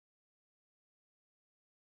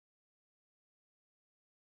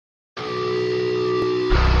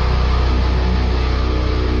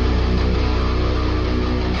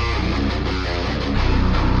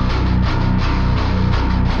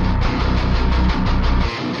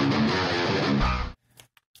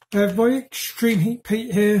Hey everybody, Extreme Heat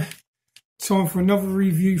Pete here. Time for another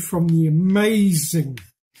review from the amazing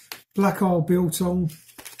Black Isle Biltong,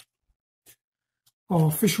 our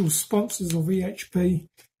official sponsors of EHP.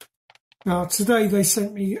 Now today they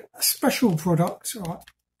sent me a special product. Right.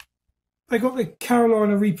 They got the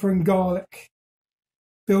Carolina Reaper and Garlic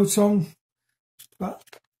Biltong, but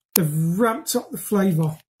they've ramped up the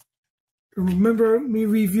flavour. Remember me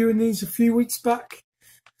reviewing these a few weeks back?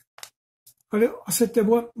 I said there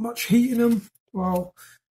weren't much heat in them. Well,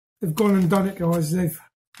 they've gone and done it, guys. They've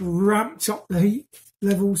ramped up the heat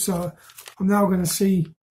level, so I'm now going to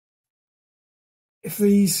see if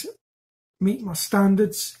these meet my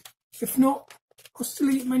standards. If not, I'll still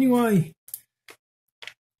eat them anyway.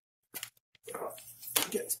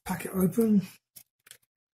 Get this packet open.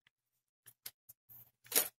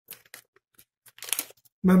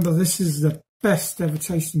 Remember, this is the best ever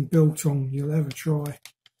tasting biltong you'll ever try.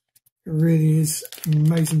 It really is an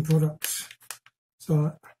amazing product.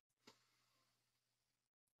 So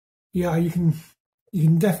yeah, you can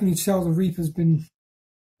definitely tell the Reaper's been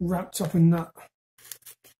wrapped up in that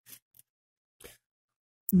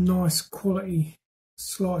nice quality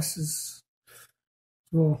slices.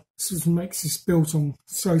 Well, this is what makes this biltong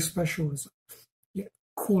so special, is yeah,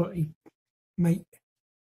 quality meat.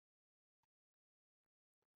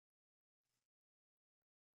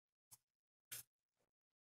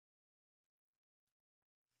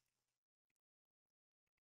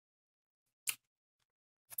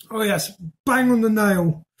 Oh yes, bang on the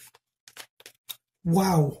nail.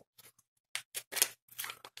 Wow.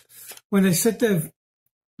 When they said they've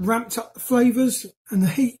ramped up the flavours and the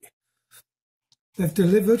heat, they've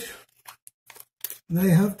delivered. They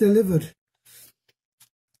have delivered.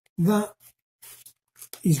 That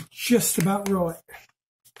is just about right.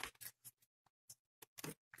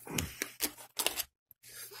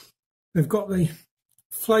 They've got the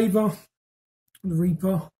flavour of the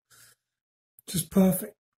Reaper, just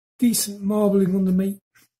perfect. Decent marbling on the meat.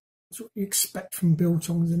 That's what you expect from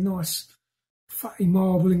biltong. There's a nice fatty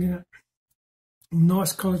marbling in it.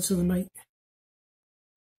 Nice colour to the meat.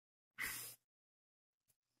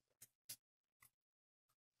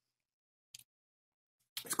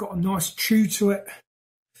 It's got a nice chew to it.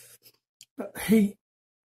 But the heat,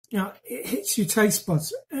 you know, it hits your taste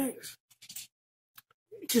buds. It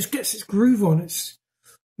just gets its groove on. It's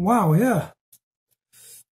wow, yeah.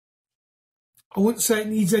 I wouldn't say it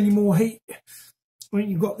needs any more heat. I think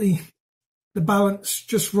you've got the balance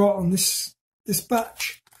just right on this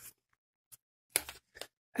batch.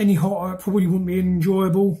 Any hotter probably wouldn't be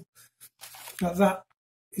enjoyable. Like that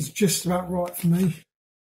is just about right for me.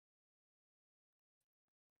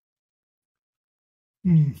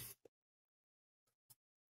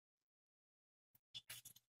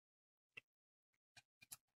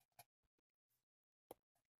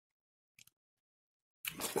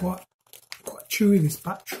 It's quite chewy, this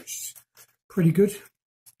batch, which is pretty good.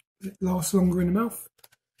 It lasts longer in the mouth.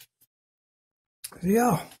 So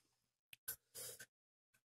yeah,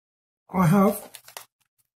 I have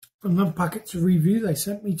another packet to review they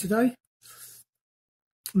sent me today.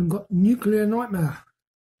 I've got Nuclear Nightmare.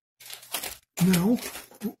 Now,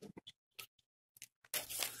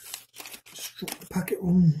 just drop the packet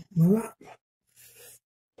on my lap.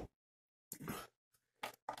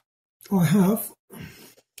 I have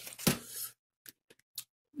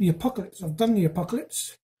the Apocalypse. I've done the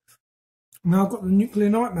Apocalypse. Now I've got the Nuclear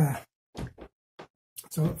Nightmare.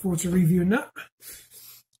 So I look forward to reviewing that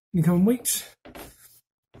in the coming weeks.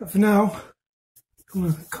 But for now, I'm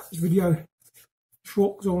going to cut this video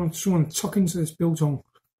short because I just want to tuck into this biltong.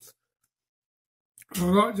 I'd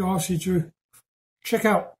like to ask you to check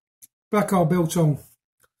out Black Isle Biltong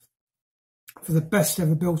for the best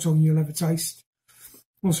ever biltong you'll ever taste.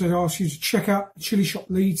 Also, I'd ask you to check out the Chilli Shop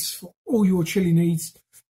Leeds for all your chilli needs.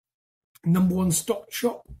 #1 stock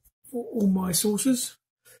shop for all my sauces.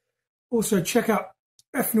 Also check out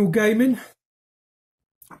Ethanol Gaming.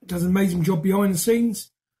 Does an amazing job behind the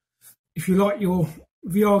scenes. If you like your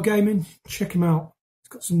VR gaming, check him out. He's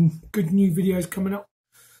got some good new videos coming up.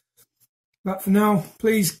 But for now,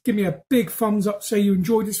 please give me a big thumbs up, say you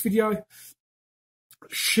enjoyed this video.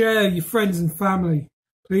 Share your friends and family.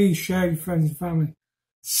 Please share your friends and family.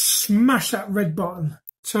 Smash that red button,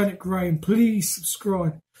 turn it grey, and please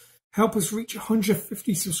subscribe. Help us reach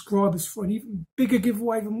 150 subscribers for an even bigger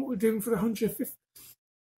giveaway than what we're doing for the 150.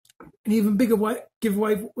 An even bigger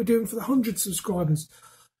giveaway than what we're doing for the 100 subscribers.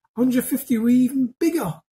 150 we're even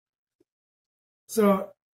bigger.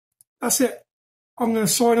 So that's it. I'm going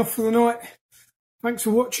to sign off for the night. Thanks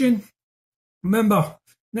for watching. Remember,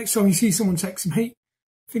 next time you see someone take some heat,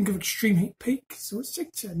 think of Extreme Heat Pete. So let's take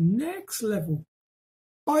it to the next level.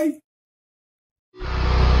 Bye.